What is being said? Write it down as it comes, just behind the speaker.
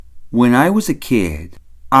When I was a kid,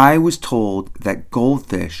 I was told that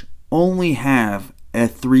goldfish only have a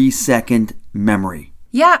 3-second memory.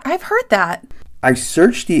 Yeah, I've heard that. I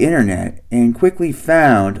searched the internet and quickly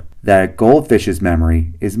found that a goldfish's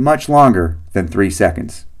memory is much longer than 3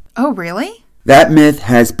 seconds. Oh, really? That myth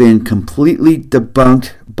has been completely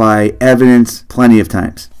debunked by evidence plenty of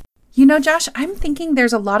times. You know, Josh, I'm thinking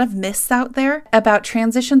there's a lot of myths out there about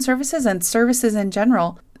transition services and services in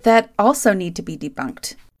general that also need to be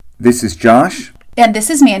debunked. This is Josh. And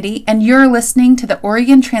this is Mandy, and you're listening to the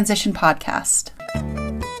Oregon Transition Podcast.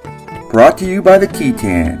 Brought to you by the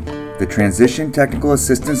TTAN, the Transition Technical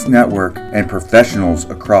Assistance Network, and professionals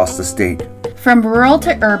across the state. From rural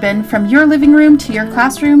to urban, from your living room to your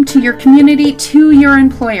classroom to your community to your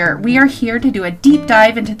employer, we are here to do a deep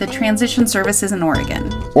dive into the transition services in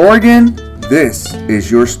Oregon. Oregon, this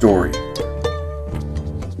is your story.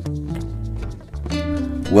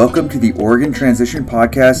 Welcome to the Oregon Transition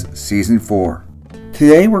Podcast, Season 4.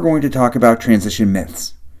 Today we're going to talk about transition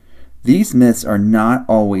myths. These myths are not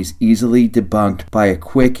always easily debunked by a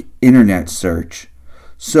quick internet search,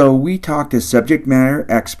 so we talk to subject matter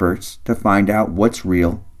experts to find out what's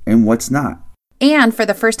real and what's not. And for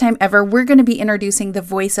the first time ever, we're going to be introducing the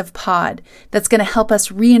voice of Pod that's going to help us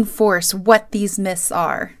reinforce what these myths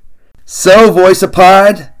are. So, voice of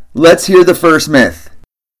Pod, let's hear the first myth.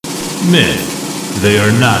 Myth: they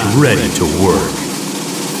are not ready to work.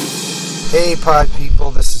 Hey Pod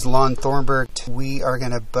people, this is Lon Thornburg. We are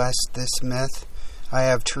going to bust this myth. I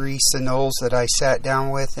have Teresa Knowles that I sat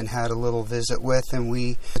down with and had a little visit with, and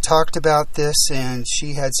we talked about this, and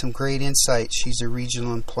she had some great insight. She's a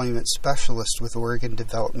regional employment specialist with Oregon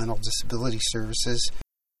Developmental Disability Services.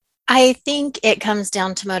 I think it comes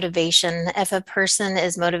down to motivation. If a person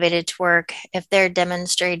is motivated to work, if they're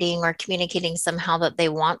demonstrating or communicating somehow that they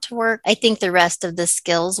want to work, I think the rest of the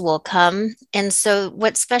skills will come. And so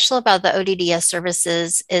what's special about the ODDS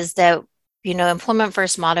services is that, you know, Employment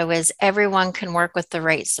First motto is everyone can work with the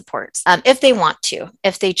right supports, if they want to,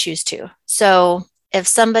 if they choose to. So if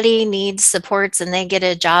somebody needs supports and they get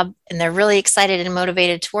a job and they're really excited and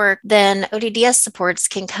motivated to work, then ODDS supports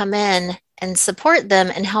can come in and support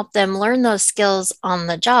them and help them learn those skills on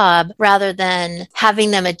the job rather than having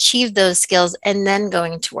them achieve those skills and then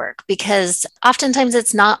going to work. Because oftentimes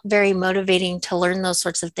it's not very motivating to learn those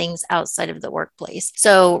sorts of things outside of the workplace.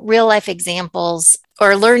 So real life examples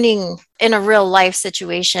or learning in a real life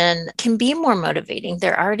situation can be more motivating.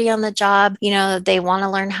 They're already on the job. You know, they want to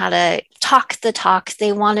learn how to talk the talk.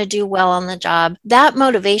 They want to do well on the job. That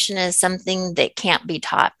motivation is something that can't be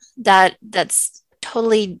taught. That's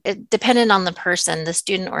totally dependent on the person, the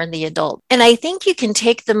student or the adult. And I think you can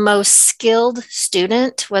take the most skilled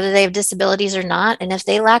student, whether they have disabilities or not, and if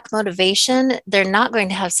they lack motivation, they're not going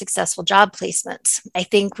to have successful job placements. I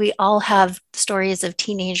think we all have stories of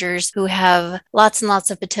teenagers who have lots and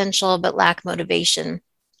lots of potential but lack motivation.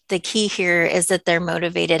 The key here is that they're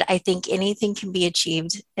motivated. I think anything can be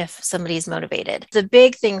achieved if somebody's motivated. The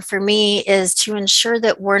big thing for me is to ensure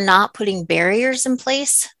that we're not putting barriers in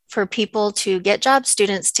place for people to get jobs,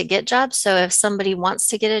 students to get jobs. So if somebody wants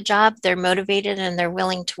to get a job, they're motivated and they're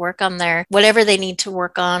willing to work on their whatever they need to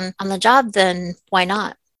work on the job, then why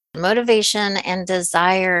not? Motivation and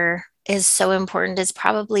desire is so important. It's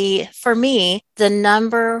probably, for me, the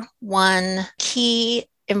number one key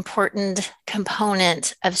important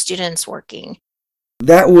component of students working.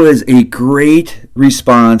 That was a great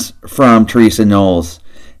response from Teresa Knowles.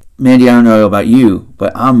 Mandy, I don't know about you,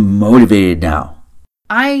 but I'm motivated now.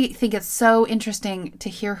 I think it's so interesting to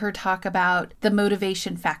hear her talk about the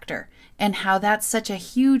motivation factor and how that's such a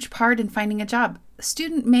huge part in finding a job. A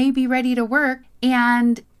student may be ready to work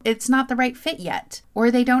and it's not the right fit yet,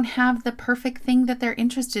 or they don't have the perfect thing that they're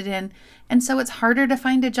interested in. And so it's harder to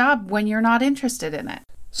find a job when you're not interested in it.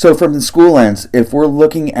 So from the school ends, if we're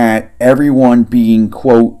looking at everyone being,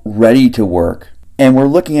 quote, ready to work, and we're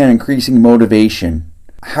looking at increasing motivation,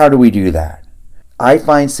 how do we do that? I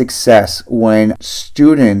find success when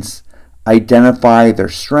students identify their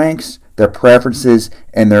strengths, their preferences,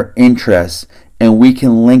 and their interests, and we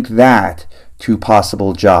can link that to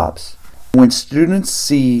possible jobs. When students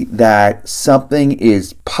see that something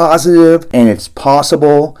is positive and it's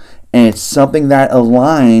possible and it's something that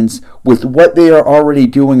aligns with what they are already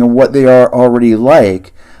doing and what they are already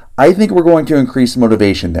like, I think we're going to increase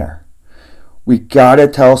motivation there. We gotta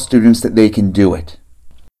tell students that they can do it.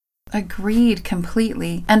 Agreed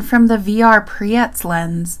completely. And from the VR Priet's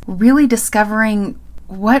lens, really discovering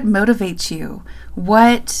what motivates you?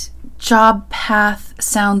 What job path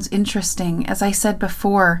sounds interesting? As I said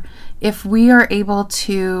before, if we are able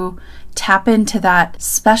to tap into that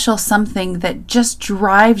special something that just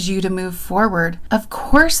drives you to move forward, of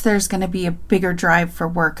course there's going to be a bigger drive for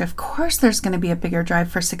work. Of course there's going to be a bigger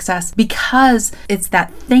drive for success, because it's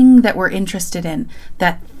that thing that we're interested in,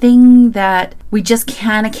 that thing that we just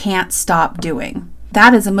can't stop doing.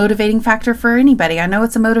 That is a motivating factor for anybody. I know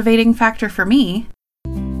it's a motivating factor for me.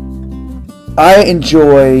 I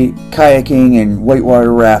enjoy kayaking and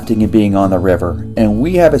whitewater rafting and being on the river. And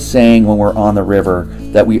we have a saying when we're on the river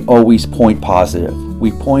that we always point positive.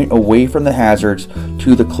 We point away from the hazards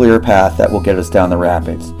to the clear path that will get us down the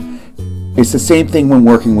rapids. It's the same thing when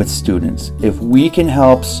working with students. If we can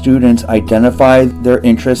help students identify their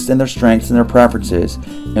interests and their strengths and their preferences,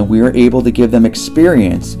 and we are able to give them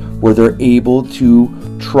experience where they're able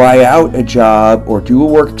to try out a job or do a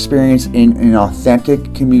work experience in an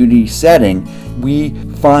authentic community setting, we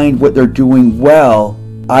find what they're doing well,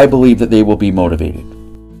 I believe that they will be motivated.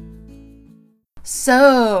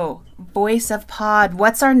 So, voice of pod,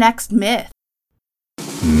 what's our next myth?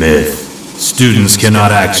 Myth. Students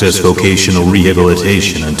cannot access vocational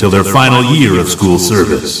rehabilitation until their final year of school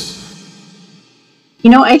service.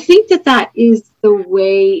 I think that is the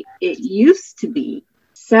way it used to be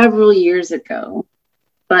several years ago.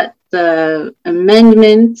 But the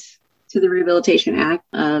amendment to the Rehabilitation Act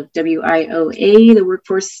of WIOA, the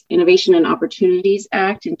Workforce Innovation and Opportunities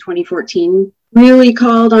Act in 2014, really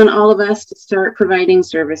called on all of us to start providing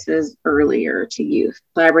services earlier to youth,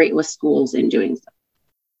 collaborate with schools in doing so.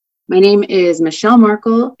 My name is Michelle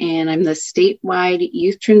Markle, and I'm the statewide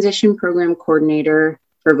Youth Transition Program Coordinator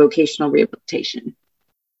for Vocational Rehabilitation.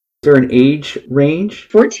 Is there an age range?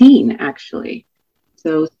 14, actually.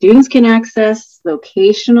 So students can access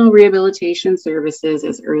vocational rehabilitation services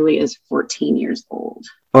as early as 14 years old.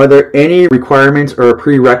 Are there any requirements or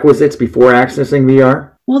prerequisites before accessing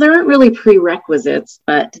VR? Well, there aren't really prerequisites,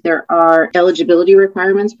 but there are eligibility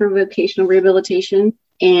requirements for vocational rehabilitation.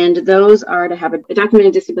 And those are to have a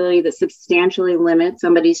documented disability that substantially limits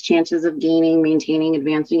somebody's chances of gaining, maintaining,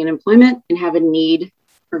 advancing in employment, and have a need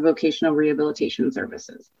for vocational rehabilitation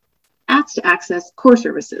services. Asked to access core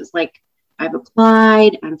services like I've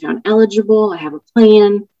applied, I'm found eligible, I have a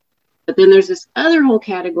plan. But then there's this other whole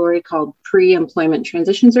category called pre-employment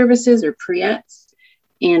transition services, or PREETs.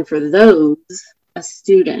 And for those, a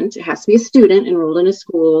student, it has to be a student enrolled in a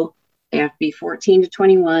school. They have to be 14 to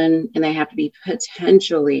 21, and they have to be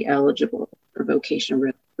potentially eligible for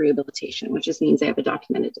vocational rehabilitation, which just means they have a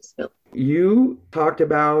documented disability. You talked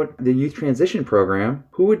about the Youth Transition Program.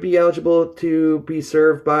 Who would be eligible to be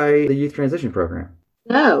served by the Youth Transition Program?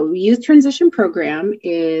 So, Youth Transition Program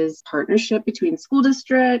is a partnership between school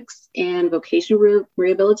districts and vocational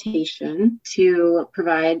rehabilitation to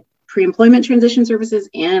provide pre-employment transition services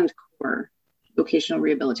and core vocational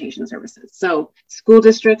rehabilitation services. So school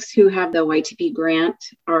districts who have the YTP grant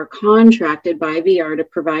are contracted by VR to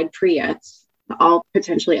provide PREETs to all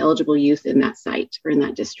potentially eligible youth in that site or in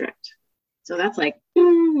that district. So that's like,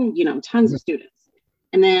 tons of students.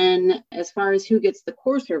 And then as far as who gets the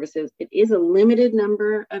core services, it is a limited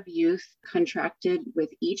number of youth contracted with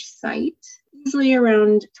each site, usually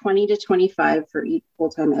around 20 to 25 for each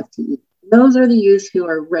full-time FTE. Those are the youth who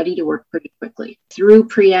are ready to work pretty quickly. Through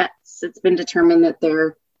PREETs, it's been determined that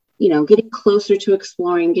they're, getting closer to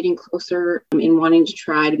exploring, getting closer in wanting to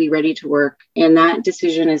try to be ready to work. And that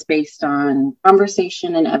decision is based on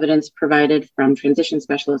conversation and evidence provided from transition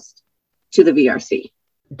specialists to the VRC.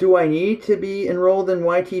 Do I need to be enrolled in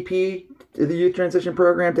YTP, the Youth Transition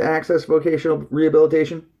Program, to access vocational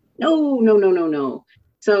rehabilitation? No.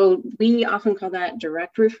 So we often call that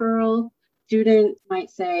direct referral. Student might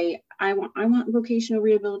say, I want vocational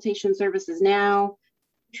rehabilitation services now.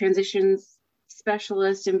 Transitions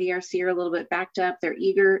specialists and VRC are a little bit backed up. They're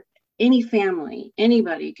eager. Any family,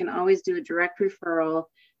 anybody can always do a direct referral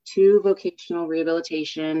to vocational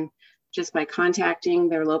rehabilitation just by contacting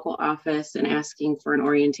their local office and asking for an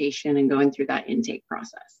orientation and going through that intake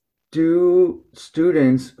process. Do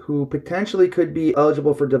students who potentially could be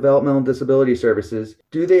eligible for developmental disability services,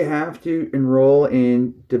 do they have to enroll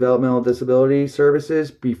in developmental disability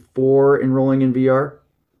services before enrolling in VR?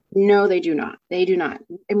 No, they do not.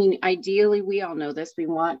 I mean, ideally, we all know this. We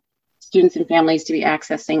want students and families to be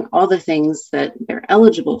accessing all the things that they're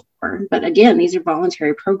eligible for. But again, these are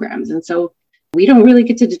voluntary programs. And so we don't really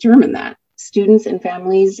get to determine that. Students and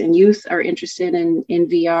families and youth are interested in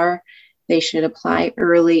VR. They should apply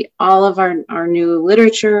early. All of our new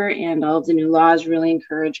literature and all of the new laws really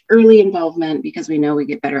encourage early involvement because we know we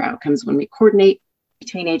get better outcomes when we coordinate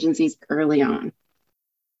between agencies early on.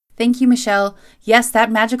 Thank you, Michelle. Yes,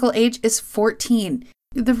 that magical age is 14.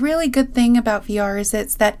 The really good thing about VR is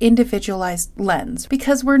it's that individualized lens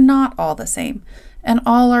because we're not all the same. And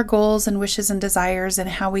all our goals and wishes and desires and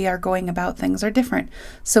how we are going about things are different.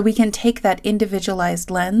 So we can take that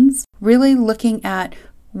individualized lens, really looking at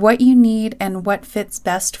what you need and what fits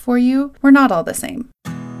best for you. We're not all the same.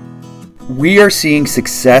 We are seeing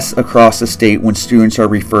success across the state when students are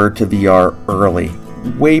referred to VR early,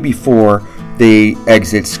 way before they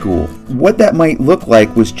exit school. What that might look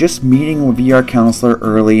like was just meeting with VR counselor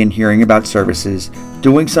early and hearing about services,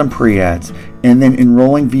 doing some pre-ads, and then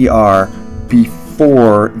enrolling VR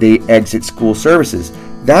before they exit school services.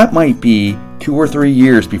 That might be 2 or 3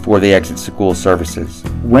 years before they exit school services.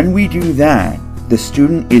 When we do that, the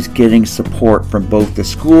student is getting support from both the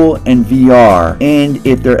school and VR, and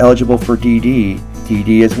if they're eligible for DD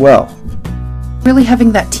as well. Really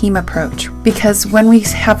having that team approach, because when we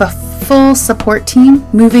have a full support team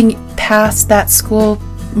moving past that school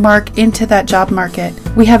mark into that job market,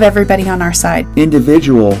 we have everybody on our side.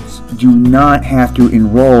 Individuals do not have to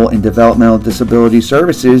enroll in developmental disability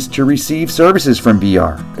services to receive services from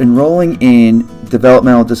VR. Enrolling in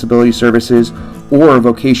developmental disability services or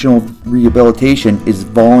vocational rehabilitation is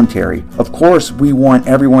voluntary. Of course, we want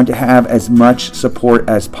everyone to have as much support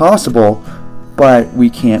as possible, but we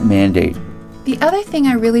can't mandate. The other thing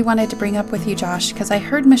I really wanted to bring up with you, Josh, because I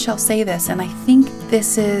heard Michelle say this, and I think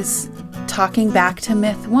this is talking back to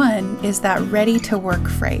myth 1, is that ready to work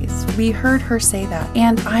phrase. We heard her say that.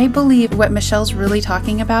 And I believe what Michelle's really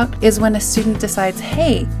talking about is when a student decides,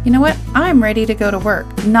 hey, you know what? I'm ready to go to work,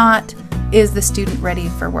 not is the student ready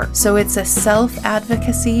for work. So it's a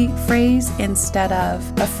self-advocacy phrase instead of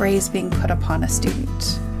a phrase being put upon a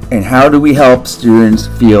student. And how do we help students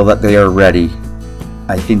feel that they are ready?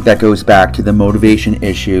 I think that goes back to the motivation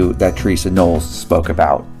issue that Teresa Knowles spoke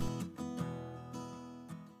about.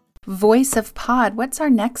 Voice of Pod, what's our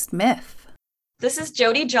next myth? This is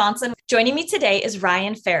Jody Johnson. Joining me today is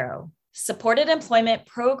Ryan Farrow, Supported Employment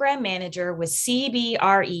Program Manager with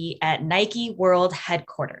CBRE at Nike World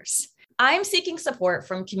Headquarters. I'm seeking support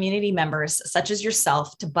from community members such as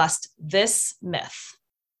yourself to bust this myth.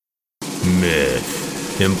 Myth.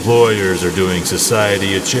 Employers are doing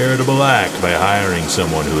society a charitable act by hiring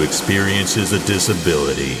someone who experiences a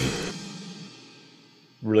disability.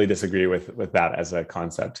 Really disagree with that as a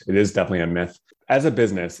concept. It is definitely a myth. As a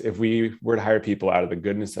business, if we were to hire people out of the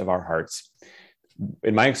goodness of our hearts,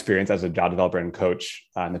 in my experience as a job developer and coach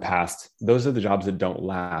in the past, those are the jobs that don't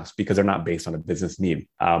last because they're not based on a business need.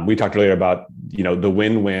 We talked earlier about, the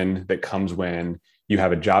win-win that comes when you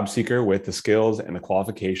have a job seeker with the skills and the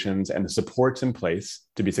qualifications and the supports in place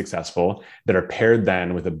to be successful that are paired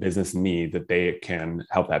then with a business need that they can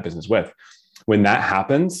help that business with. When that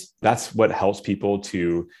happens, that's what helps people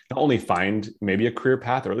to not only find maybe a career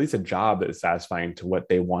path or at least a job that is satisfying to what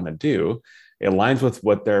they want to do. It aligns with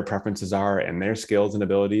what their preferences are and their skills and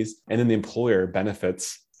abilities. And then the employer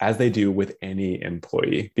benefits as they do with any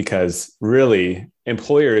employee, because really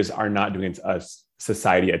employers are not doing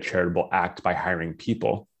society a charitable act by hiring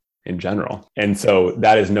people in general. And so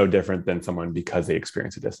that is no different than someone because they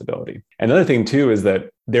experience a disability. Another thing too is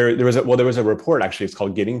that there was a report, actually, it's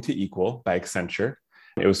called Getting to Equal by Accenture.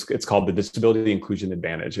 It's called the Disability Inclusion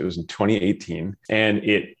Advantage. It was in 2018, and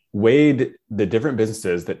it weighed the different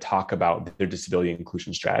businesses that talk about their disability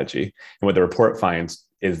inclusion strategy. And what the report finds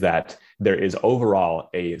is that there is overall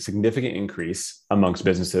a significant increase amongst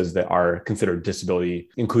businesses that are considered disability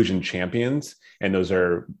inclusion champions. And those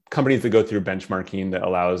are companies that go through benchmarking that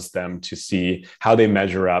allows them to see how they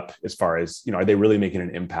measure up as far as, are they really making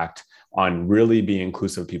an impact on really being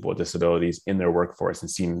inclusive of people with disabilities in their workforce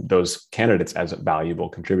and seeing those candidates as valuable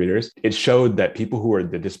contributors. It showed that people who were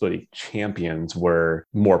the disability champions were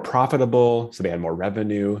more profitable, so they had more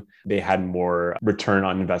revenue, they had more return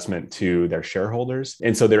on investment to their shareholders.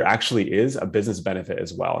 And so there actually is a business benefit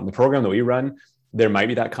as well. In the program that we run, there might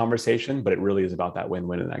be that conversation, but it really is about that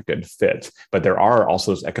win-win and that good fit. But there are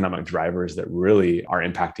also those economic drivers that really are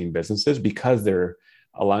impacting businesses because they're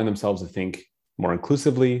allowing themselves to think more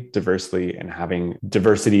inclusively, diversely, and having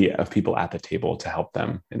diversity of people at the table to help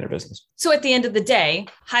them in their business. So at the end of the day,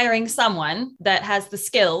 hiring someone that has the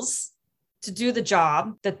skills to do the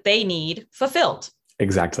job that they need fulfilled.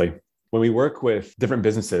 Exactly. When we work with different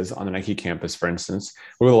businesses on the Nike campus, for instance,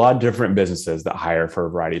 we're with a lot of different businesses that hire for a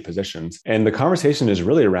variety of positions. And the conversation is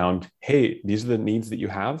really around, hey, these are the needs that you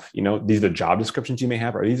have. These are the job descriptions you may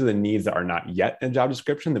have, or these are the needs that are not yet in a job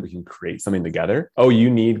description that we can create something together. Oh, you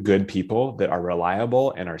need good people that are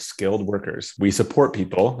reliable and are skilled workers. We support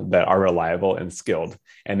people that are reliable and skilled,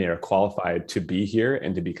 and they are qualified to be here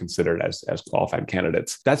and to be considered as qualified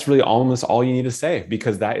candidates. That's really almost all you need to say,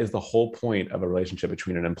 because that is the whole point of a relationship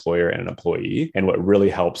between an employer and an employee, and what really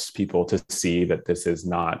helps people to see that this is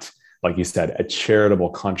not, like you said, a charitable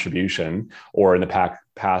contribution, or in the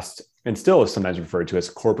past and still is sometimes referred to as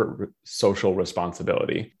corporate social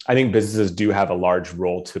responsibility. I think businesses do have a large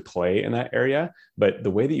role to play in that area, but the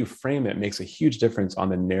way that you frame it makes a huge difference on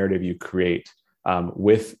the narrative you create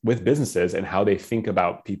with businesses and how they think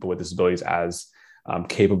about people with disabilities as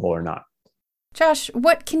capable or not. Josh,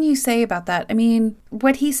 what can you say about that? I mean,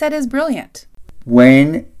 what he said is brilliant.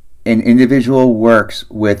 When an individual works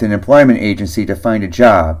with an employment agency to find a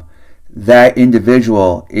job, that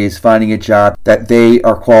individual is finding a job that they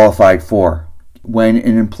are qualified for. When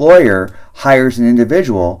an employer hires an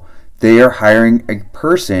individual, they are hiring a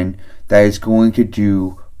person that is going to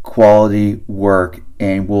do quality work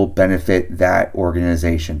and will benefit that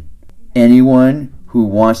organization. Anyone who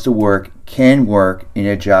wants to work can work in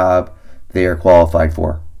a job they are qualified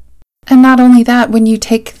for. And not only that, when you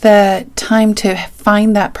take the time to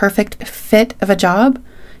find that perfect fit of a job,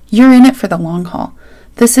 you're in it for the long haul.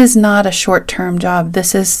 This is not a short-term job.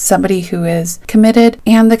 This is somebody who is committed,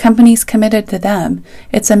 and the company's committed to them.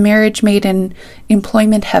 It's a marriage made in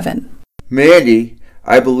employment heaven. Mandy,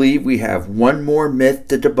 I believe we have one more myth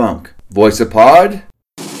to debunk. Voice of Pod?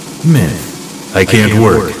 Myth. I can't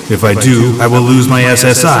work. If I do, I will lose my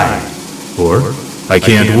SSI. Or, I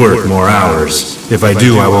can't work more hours. If I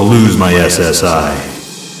do, I will lose my SSI.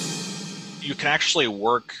 You can actually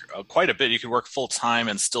work quite a bit. You can work full time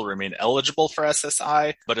and still remain eligible for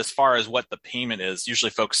SSI. But as far as what the payment is, usually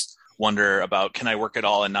folks wonder about, can I work at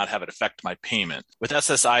all and not have it affect my payment? With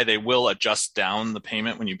SSI, they will adjust down the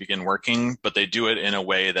payment when you begin working, but they do it in a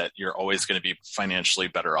way that you're always going to be financially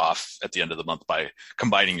better off at the end of the month by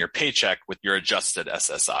combining your paycheck with your adjusted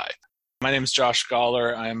SSI. My name is Josh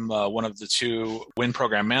Galler. I'm one of the two WIN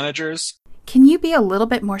program managers. Can you be a little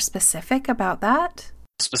bit more specific about that?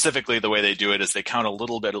 Specifically, the way they do it is they count a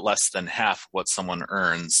little bit less than half what someone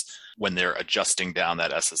earns when they're adjusting down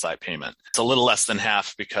that SSI payment. It's a little less than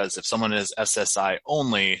half because if someone is SSI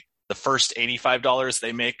only, the first $85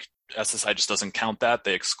 they make, SSI just doesn't count that.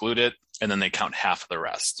 They exclude it, and then they count half of the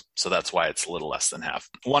rest. So that's why it's a little less than half.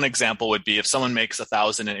 One example would be if someone makes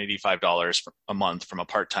 $1,085 a month from a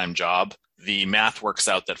part-time job, the math works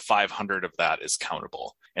out that $500 of that is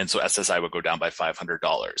countable. And so SSI would go down by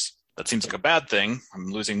 $500. That seems like a bad thing.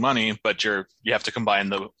 I'm losing money, but you have to combine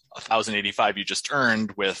the $1,085 you just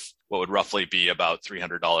earned with what would roughly be about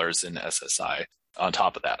 $300 in SSI on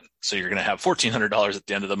top of that. So you're going to have $1,400 at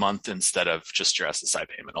the end of the month instead of just your SSI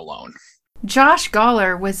payment alone. Josh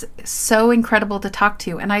Galler was so incredible to talk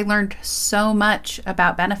to, and I learned so much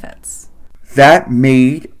about benefits. That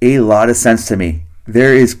made a lot of sense to me.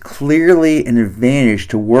 There is clearly an advantage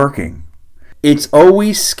to working. It's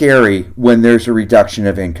always scary when there's a reduction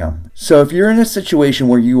of income. So if you're in a situation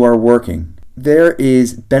where you are working, there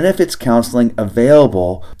is benefits counseling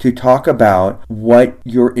available to talk about what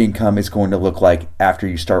your income is going to look like after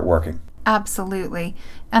you start working. Absolutely.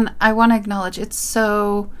 And I want to acknowledge it's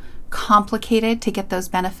so complicated to get those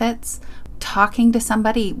benefits. Talking to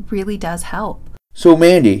somebody really does help. So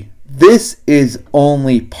Mandy, this is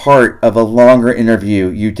only part of a longer interview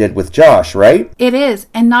you did with Josh, right? It is.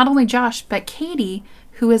 And not only Josh, but Katie,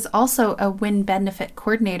 who is also a WIN benefit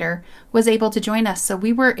coordinator, was able to join us. So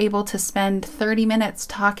we were able to spend 30 minutes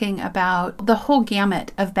talking about the whole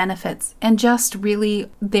gamut of benefits and just really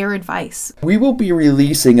their advice. We will be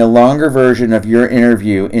releasing a longer version of your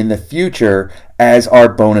interview in the future as our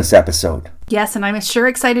bonus episode. Yes, and I'm sure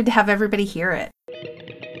excited to have everybody hear it.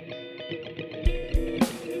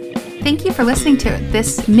 Thank you for listening to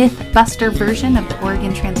this Mythbuster version of the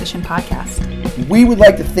Oregon Transition Podcast. We would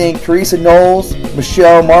like to thank Teresa Knowles,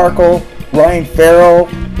 Michelle Markle, Ryan Farrell,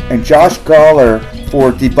 and Josh Galler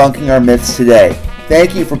for debunking our myths today.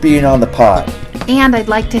 Thank you for being on the pod. And I'd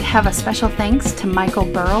like to have a special thanks to Michael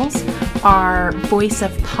Burles, our voice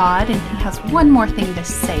of pod, and he has one more thing to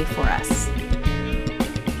say for us.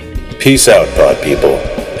 Peace out, pod people,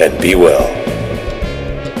 and be well.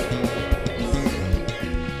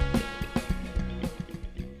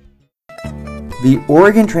 The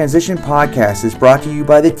Oregon Transition Podcast is brought to you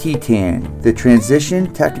by the TTAN, the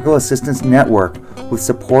Transition Technical Assistance Network, with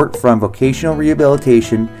support from Vocational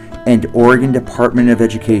Rehabilitation and Oregon Department of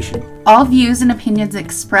Education. All views and opinions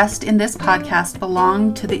expressed in this podcast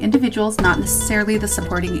belong to the individuals, not necessarily the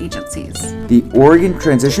supporting agencies. The Oregon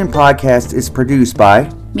Transition Podcast is produced by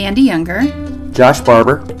Mandy Younger, Josh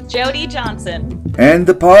Barber, Jody Johnson, and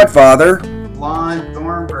the Podfather, Lon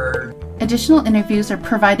Thornburg. Additional interviews are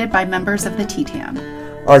provided by members of the TTAN.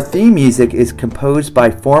 Our theme music is composed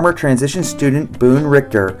by former transition student Boone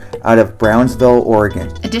Richter out of Brownsville,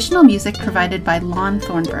 Oregon. Additional music provided by Lon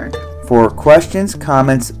Thornburg. For questions,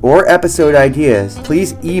 comments, or episode ideas,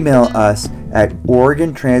 please email us at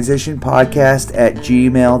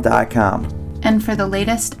OregonTransitionPodcast@gmail.com. And for the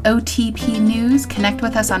latest OTP news, connect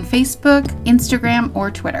with us on Facebook, Instagram,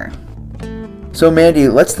 or Twitter. So Mandy,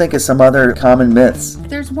 let's think of some other common myths.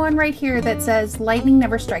 There's one right here that says lightning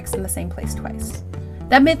never strikes in the same place twice.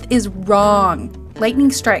 That myth is wrong.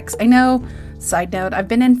 Lightning strikes. I know, side note, I've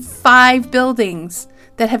been in 5 buildings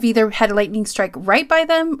that have either had a lightning strike right by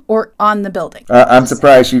them or on the building. I'm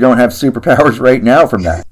surprised you don't have superpowers right now from that.